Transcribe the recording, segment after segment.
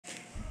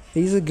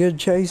He's a good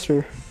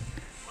chaser.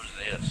 What is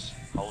this?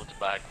 Hold to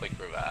buy quick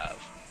revive.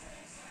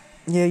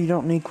 Yeah, you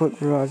don't need quick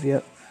revive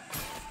yet.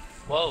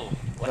 Whoa,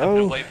 what happened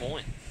to Oh, wave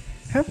one?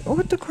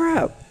 what the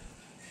crap?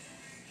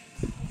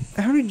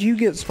 How did you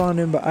get spawned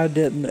in but I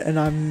didn't and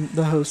I'm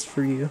the host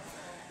for you?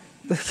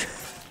 That's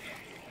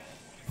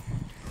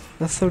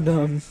so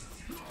dumb.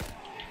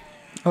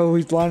 Oh,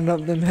 he's lining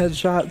up them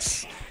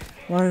headshots.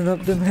 Lining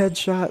up them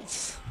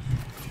headshots.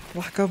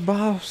 Like a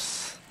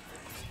boss.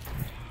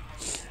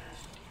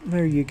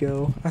 There you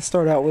go. I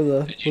start out with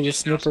a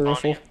snipper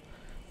rifle.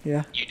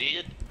 Yeah. You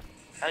did?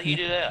 How you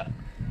do that?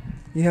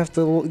 You have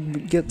to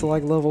get to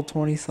like level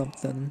 20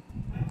 something.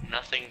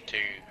 Nothing to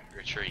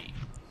retrieve.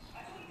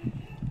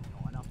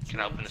 Can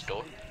I open this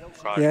door?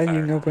 Yeah,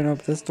 you can open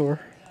up this door.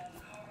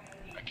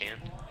 I can.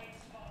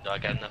 Do I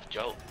got enough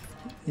jolt?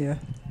 Yeah.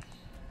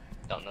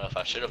 Don't know if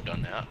I should have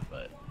done that,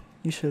 but...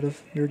 You should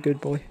have. You're a good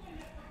boy.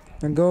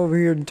 Now go over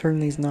here and turn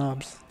these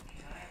knobs.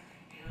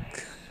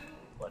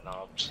 What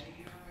knobs?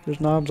 There's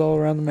knobs all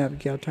around the map. You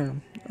gotta turn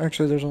them.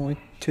 Actually, there's only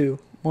two.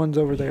 One's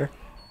over there.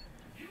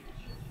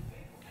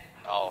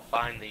 I'll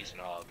find these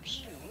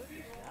knobs.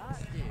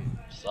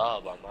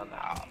 Sub on my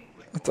knob.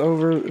 It's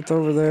over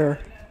there.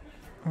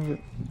 Over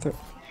there.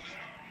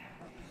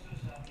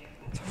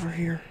 It's over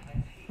here.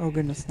 Oh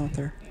goodness, it's not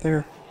there.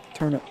 There.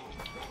 Turn it.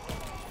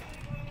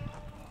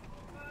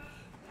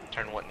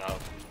 Turn what knob?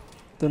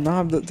 The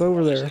knob that's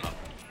over there.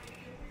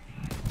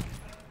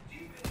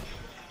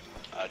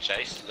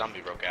 Chase,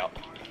 zombie broke out.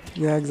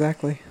 Yeah,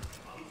 exactly.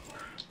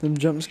 Them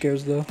jump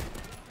scares though.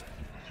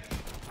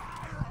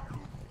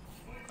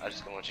 I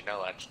just gonna let you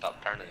know I had to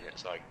stop turning it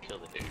so I can kill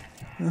the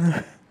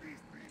dude.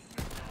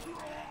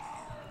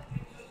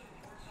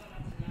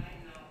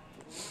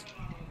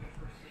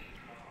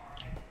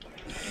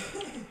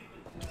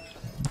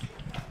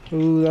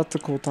 Ooh, that's a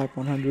cool Type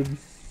 100.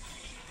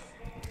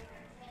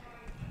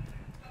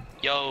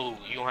 Yo,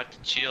 you don't have to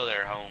chill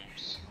there,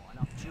 Holmes.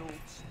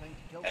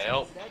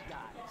 Help.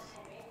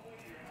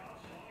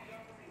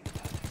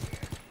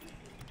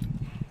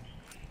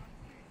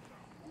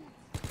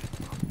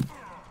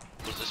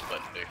 What's this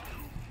button do?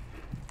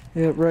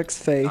 Yeah, Rex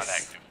Not face.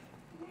 active.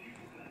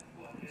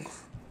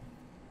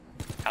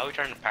 How we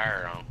turn the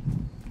power on?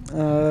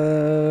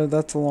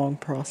 That's a long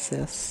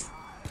process.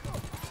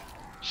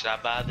 Should I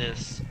buy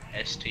this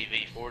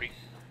STV-40?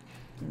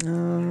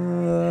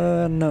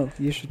 No.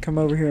 You should come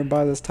over here and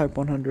buy this Type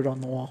 100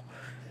 on the wall.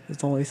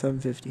 It's only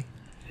 $750.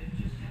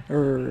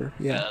 Or,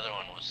 yeah. The other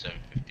one was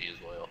 $750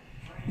 as well.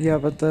 Yeah,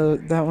 but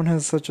that one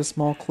has such a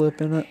small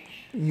clip in it.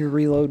 You're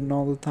reloading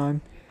all the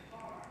time.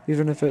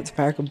 Even if it's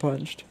pack and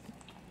punched.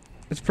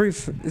 It's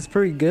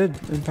pretty good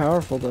and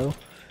powerful though.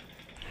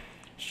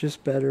 It's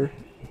just better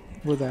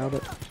without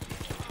it.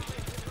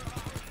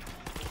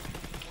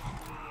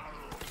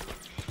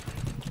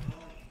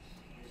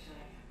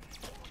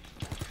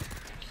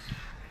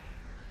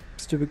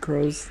 Stupid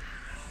crows.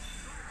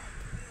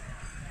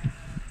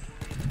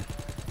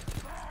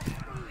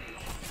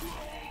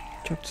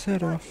 Chopped his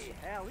head off.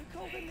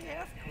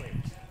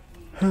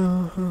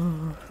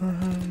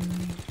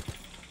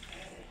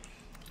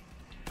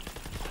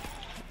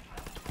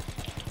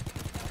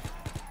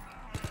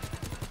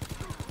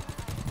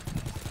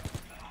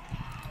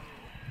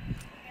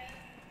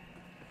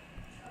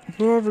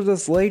 Whoever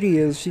this lady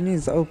is, she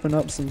needs to open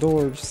up some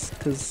doors,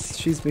 because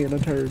she's being a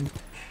turd.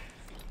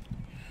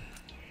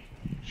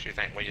 She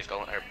think we just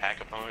gonna let her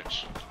pack a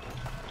punch?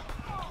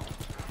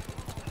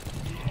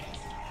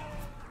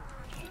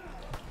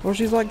 Well,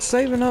 she's like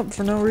saving up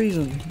for no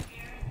reason.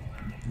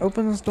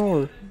 Open this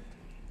door.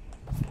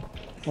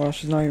 Well,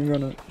 she's not even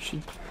gonna...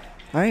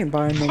 I ain't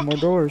buying no more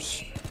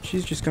doors.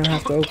 She's just gonna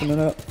have to open it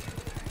up.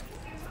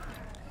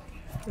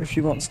 If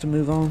she wants to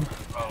move on.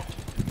 Oh.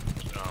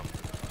 No.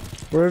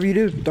 Whatever you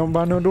do, don't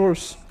buy no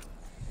doors.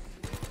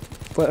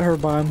 Let her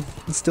buy them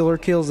and steal her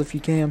kills if you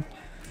can.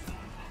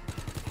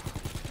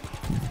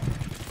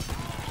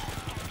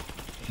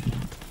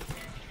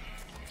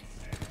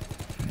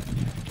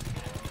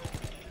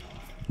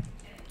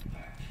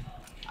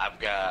 I've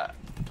got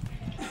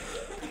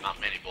not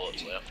many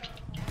bullets left.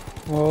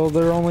 Well,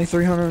 they're only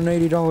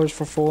 $380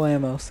 for full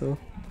ammo, so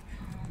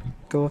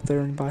go up there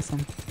and buy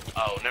some.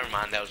 Oh, never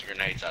mind. That was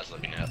grenades I was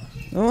looking at.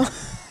 Oh.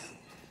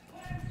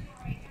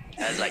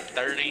 I was like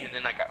 30, and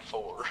then I got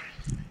 4.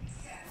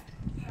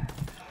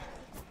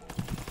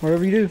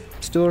 Whatever you do,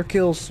 steal her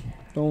kills.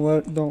 Don't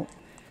let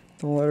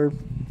her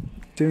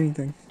do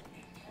anything.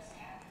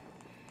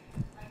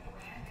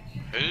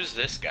 Who's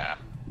this guy?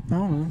 I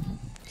don't know.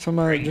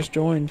 Somebody that just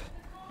joined.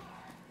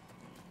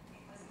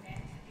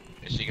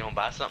 Is she gonna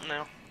buy something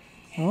now?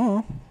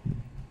 Oh.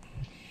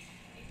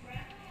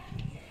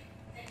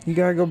 You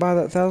gotta go buy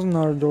that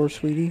 $1,000 door,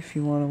 sweetie, if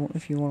you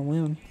wanna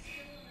win.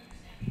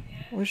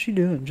 What's she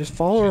doing? Just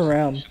follow her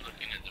around.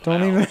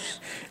 Don't even.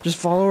 Just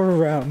follow her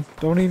around.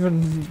 Don't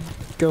even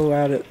go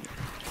at it.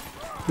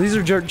 These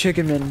are jerk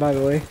chicken men, by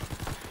the way.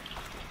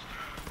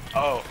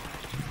 Oh,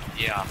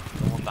 yeah,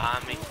 the one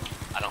behind me.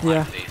 I don't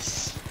like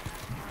these.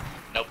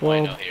 No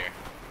bueno here.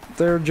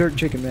 They're jerk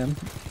chicken men.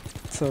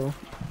 So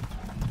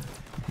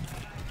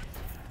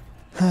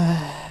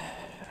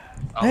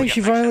Oh, Hey, we got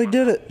she max finally ammo.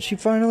 did it. She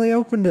finally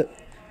opened it.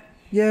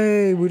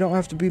 Yay, we don't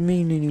have to be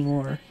mean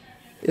anymore.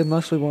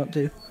 Unless we want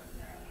to.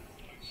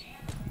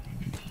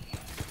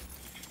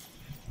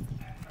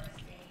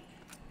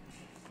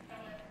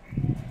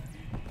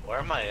 Where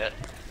am I at?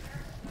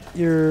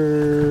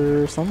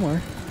 You're somewhere.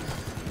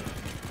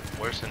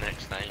 Where's the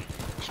next thing?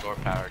 Restore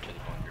power to the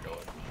bunker door.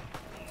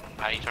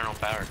 How you turn on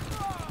power?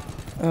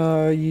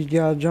 You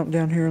gotta jump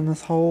down here in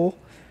this hole,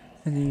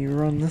 and then you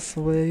run this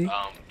way,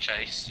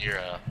 Chase, you're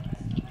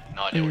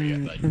no idea where you're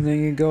at, bud. and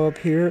then you go up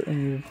here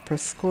and you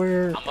press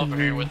square, I'm and over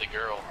here then, with the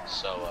girl,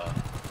 so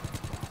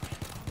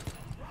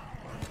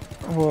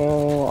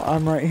well,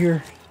 I'm right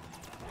here.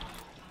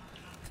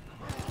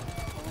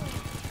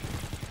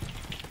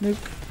 Nope.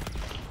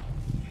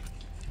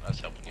 that's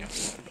helping you.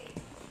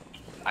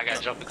 I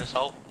gotta jump in this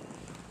hole.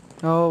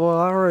 Oh, well,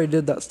 I already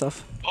did that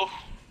stuff. Oh.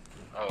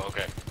 Oh,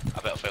 okay. I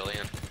about fell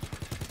in.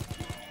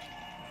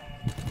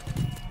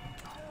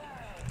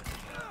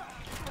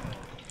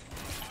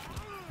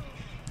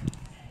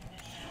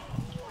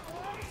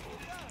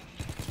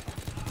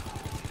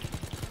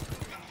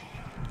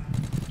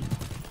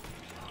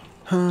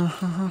 So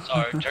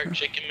are jerk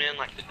chicken men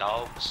like the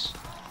dogs?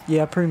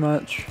 Yeah, pretty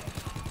much.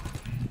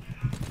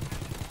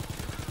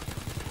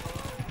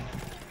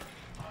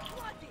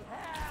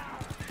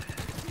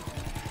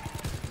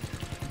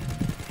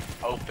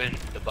 Open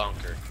the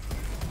bunker.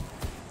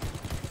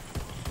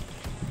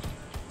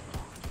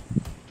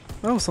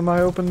 Oh,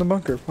 somebody opened the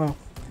bunker. Wow.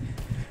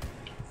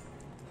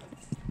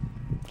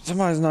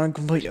 Somebody's not a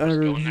complete Supposed to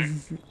utter go in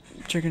there?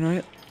 chicken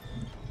nugget.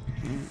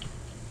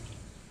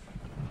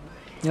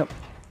 Yep.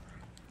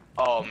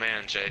 Oh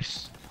man,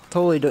 Chase.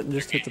 Totally didn't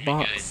just hit the You're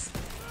box.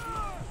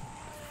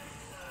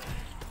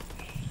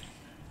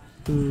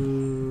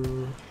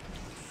 Ooh.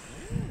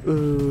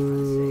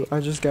 Ooh. I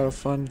just got a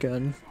fun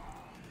gun.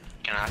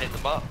 Can I hit the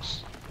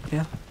box?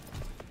 Yeah.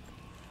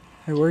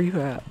 Hey, where are you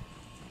at?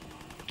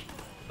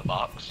 The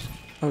box?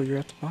 Oh, you're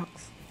at the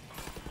box?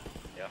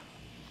 Yeah.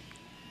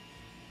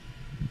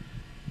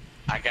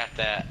 I got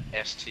that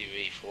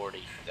STV-40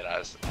 that I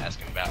was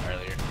asking about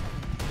earlier.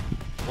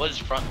 What is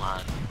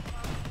frontline?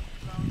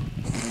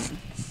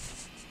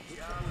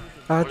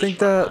 I What is think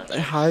frontline, that Chase?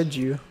 hides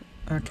you.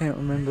 I can't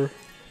remember.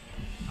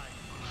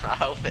 I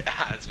hope it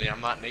hides me. I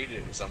might need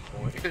it at some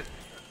point.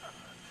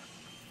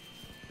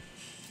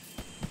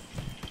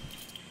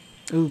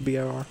 Ooh, BR.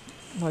 I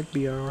like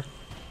BR.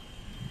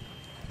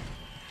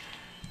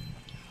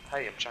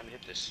 Hey, I'm trying to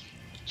hit this.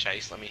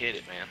 Chase, let me hit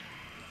it, man.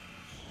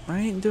 I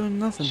ain't doing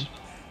nothing.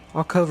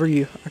 I'll cover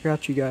you. I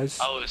got you guys.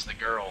 Oh, it's the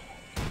girl.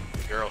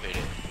 The girl hit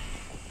it.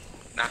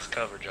 Nice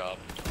cover job.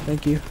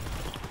 Thank you.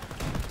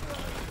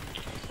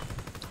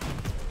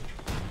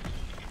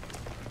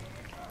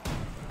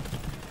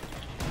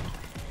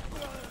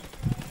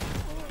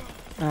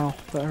 Ow,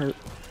 that hurt.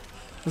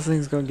 This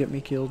thing's gonna get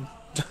me killed.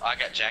 I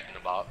got Jack in the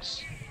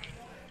Box.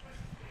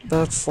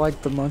 That's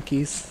like the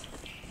monkeys.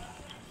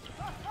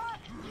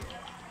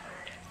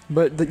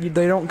 But they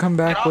don't come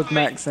back Get off with me!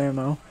 max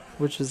ammo,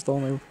 which is the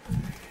only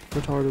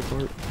retarded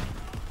part.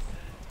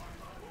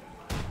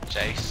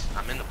 Chase,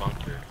 I'm in the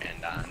bunker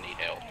and I need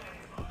help.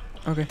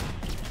 Okay.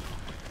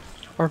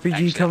 RPG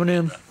Actually, coming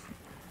in.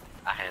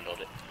 I handled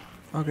it.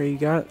 Okay, you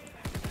got it?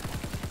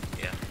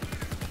 Yeah.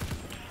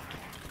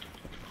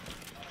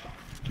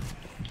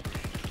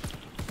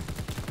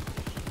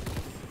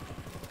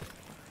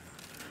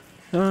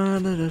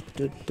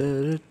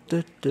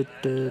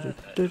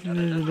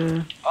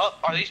 Oh,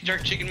 are these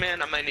jerk chicken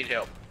men? I may need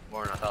help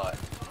more than I thought.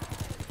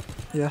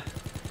 Yeah.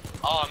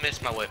 Oh, I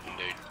missed my weapon,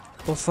 dude.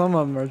 Well, some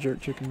of them are jerk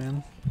chicken,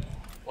 man.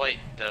 Wait,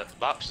 the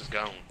box is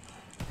gone.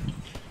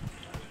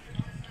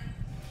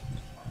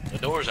 The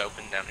door's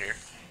open down here.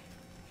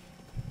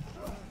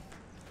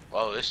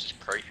 Whoa, this is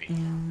creepy.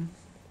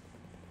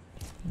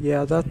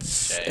 Yeah,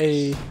 that's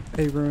a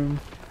room.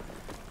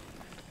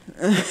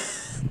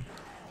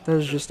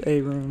 There's just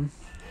a room.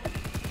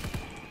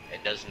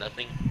 It does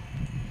nothing.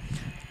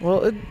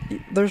 Well,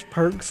 there's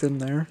perks in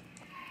there,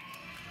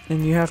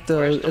 and you have to.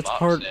 Where's the It's box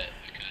part at?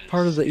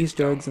 of the Because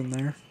Easter it's eggs in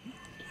there.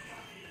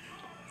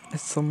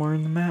 It's somewhere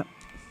in the map.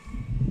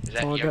 Is That's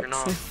that all I got to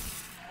Juggernaut?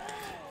 say.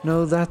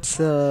 No, that's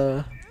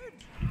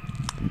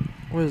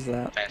what is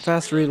that?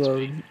 Fast reload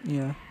reload.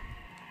 Yeah.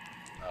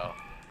 Oh.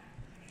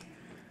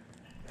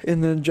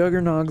 And then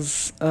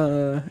Juggernaut's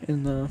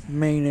in the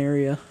main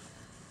area.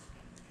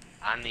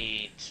 I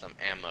need some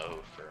ammo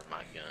for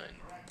my gun.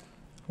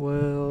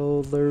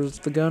 Well, there's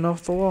the gun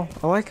off the wall.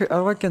 I like it. I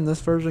like in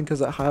this version because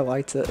it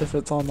highlights it if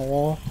it's on the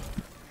wall.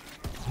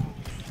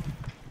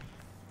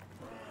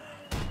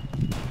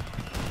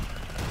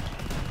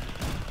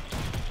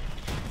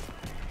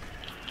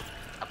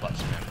 I bought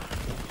some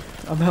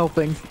ammo. I'm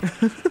helping.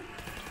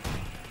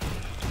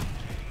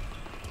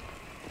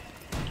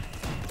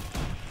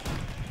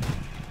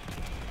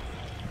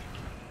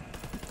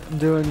 I'm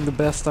doing the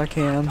best I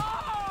can.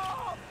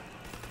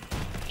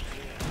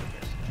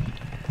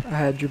 I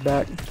had your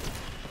back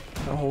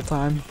the whole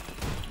time.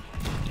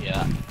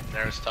 Yeah,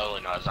 there was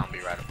totally not a zombie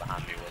right up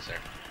behind me, was there?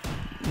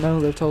 No,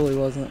 there totally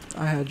wasn't.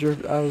 I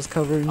was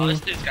covering Oh, you.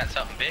 this dude's got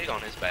something big on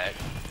his back.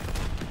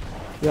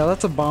 Yeah,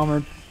 that's a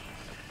bomber.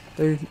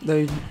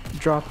 They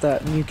drop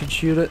that and you can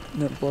shoot it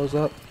and it blows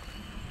up.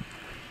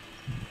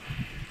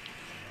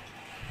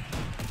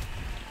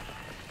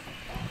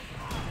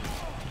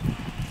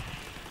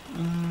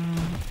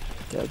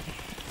 Dead.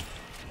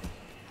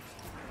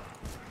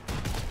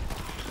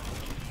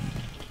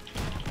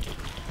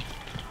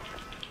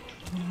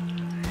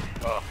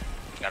 Oh,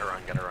 gotta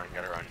run, gotta run,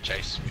 gotta run.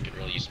 Chase, we could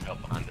really use some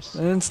help behind us.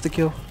 An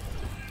insta-kill.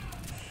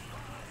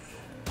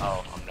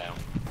 Oh, I'm down.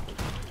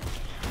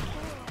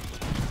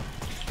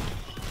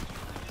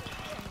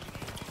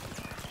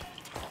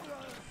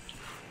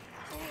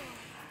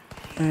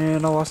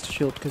 And I lost a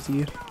shield because of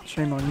you.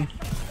 Shame on you.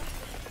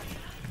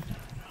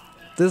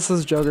 This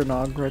is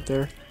Juggernog right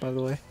there, by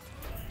the way.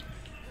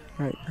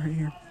 Right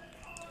here.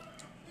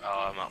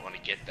 Oh, I might want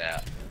to get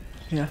that.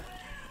 Yeah.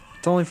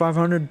 It's only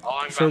 500 Oh,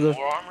 I'm for got the...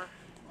 more armor?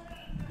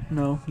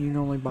 No, you can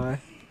only buy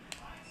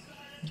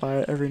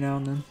it every now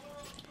and then.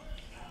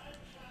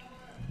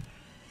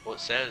 Well, it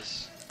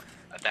says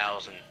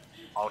 1,000.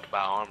 All to buy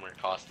armor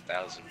costs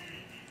 1,000.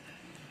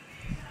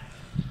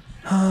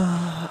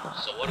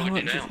 So what do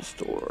we do now? The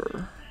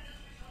store.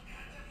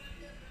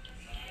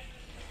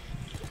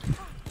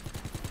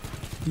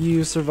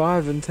 You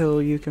survive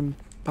until you can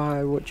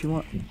buy what you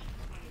want.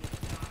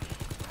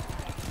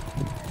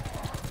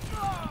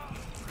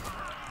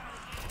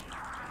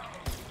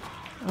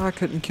 I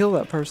couldn't kill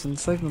that person,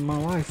 saving my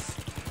life.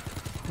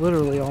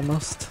 Literally,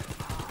 almost.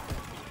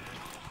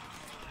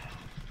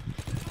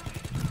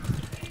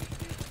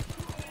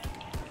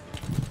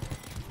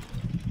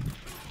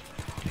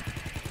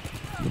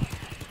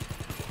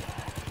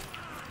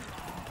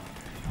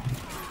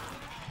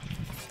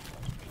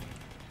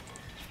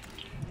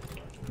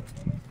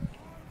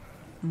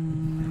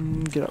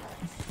 Get up.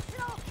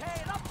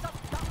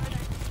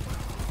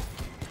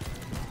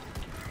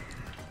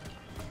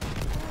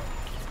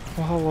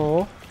 Oh,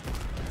 hello.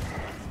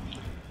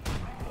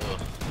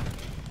 Ugh.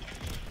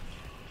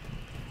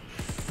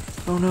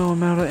 Oh no,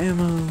 I'm out of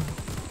ammo.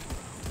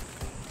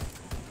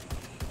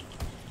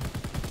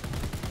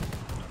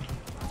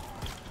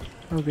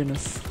 Oh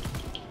goodness.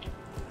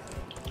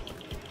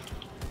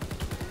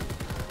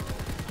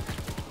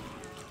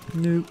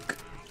 Nuke.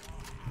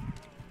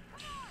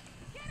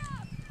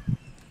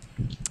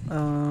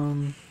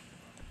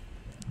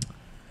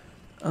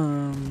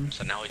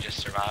 So now we just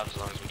survive as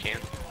long as we can?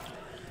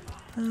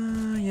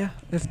 Yeah.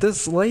 If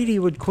this lady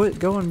would quit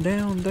going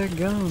down, that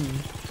gun.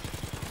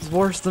 It's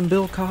worse than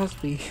Bill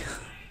Cosby.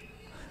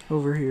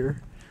 Over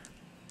here.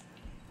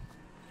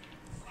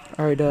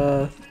 Alright,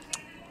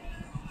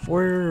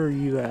 where are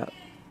you at?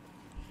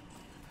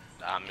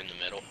 I'm in the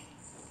middle.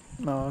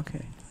 Oh,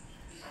 okay.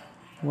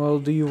 Well,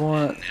 do you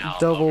want Now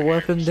double over here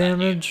weapon beside you.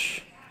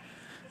 damage?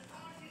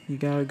 You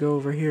gotta go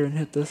over here and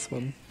hit this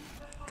one.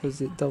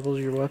 Because it doubles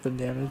your weapon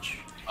damage.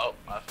 Oh,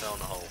 I fell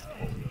in a hole.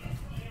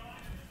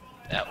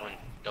 That one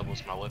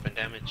doubles my weapon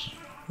damage.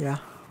 Yeah.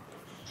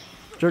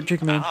 Jerk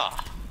chicken man.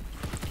 Ah.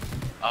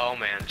 Oh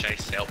man,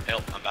 Chase, help,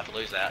 help. I'm about to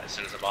lose that as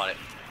soon as I bought it.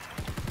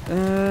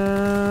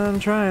 I'm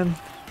trying.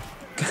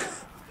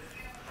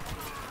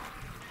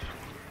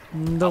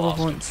 Double lost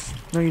points.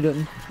 No, you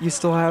didn't. You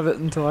still have it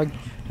until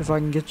if I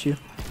can get you.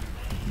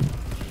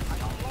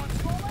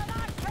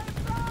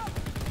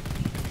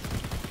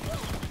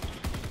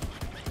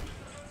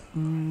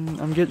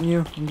 I'm getting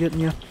you. I'm getting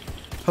you.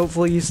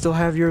 Hopefully you still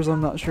have yours.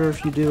 I'm not sure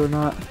if you do or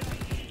not.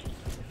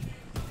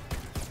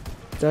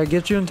 Did I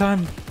get you in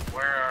time?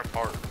 Where are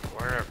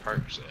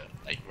perks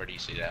at? Like, where do you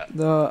see that?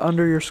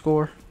 Under your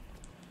score.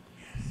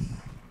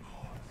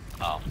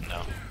 Oh,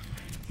 no.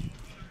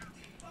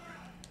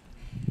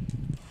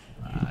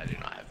 I do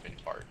not have any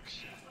perks.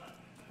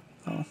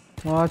 Oh,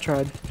 well, I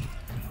tried.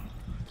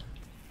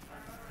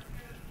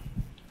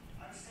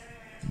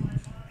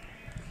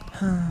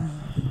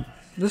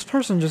 This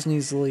person just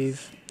needs to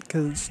leave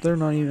because they're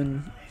not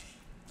even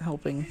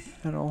helping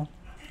at all.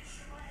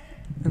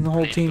 And the I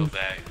whole need to team. go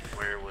back.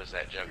 Where was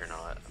that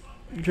juggernaut?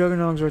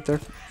 Juggernaut's right there.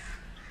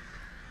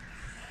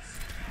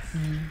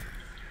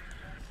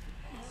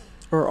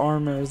 Or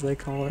armor, as they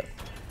call it.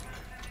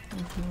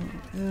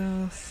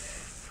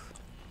 Yes.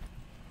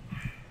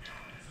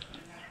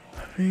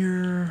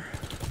 Here.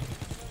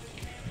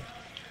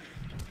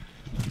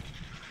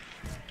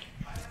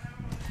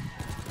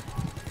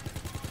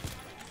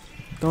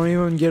 Don't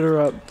even get her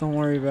up. Don't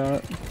worry about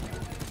it.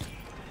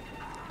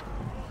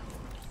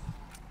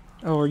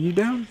 Oh, are you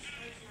down?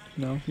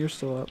 No, you're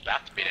still up.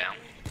 About to be down.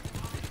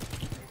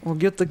 Well,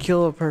 get the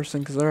kill a person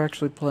because they're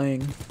actually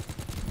playing.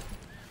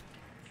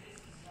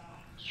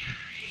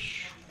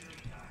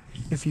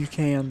 If you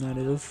can, that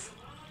is.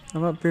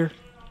 I'm up here.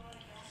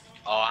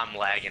 Oh, I'm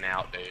lagging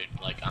out, dude.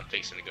 Like, I'm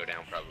fixing to go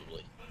down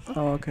probably.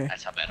 Oh, okay.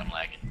 That's how bad I'm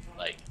lagging.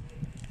 Like,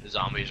 the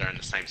zombies are in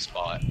the same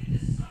spot.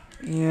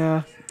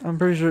 Yeah, I'm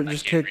pretty sure it I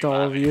just can't kicked all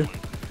revive of you. anyone.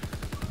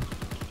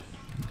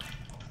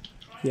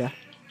 Yeah,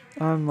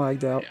 I'm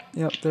lagged out.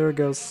 Yeah. Yep, there it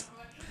goes.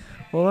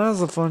 Well, that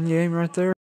was a fun game right there.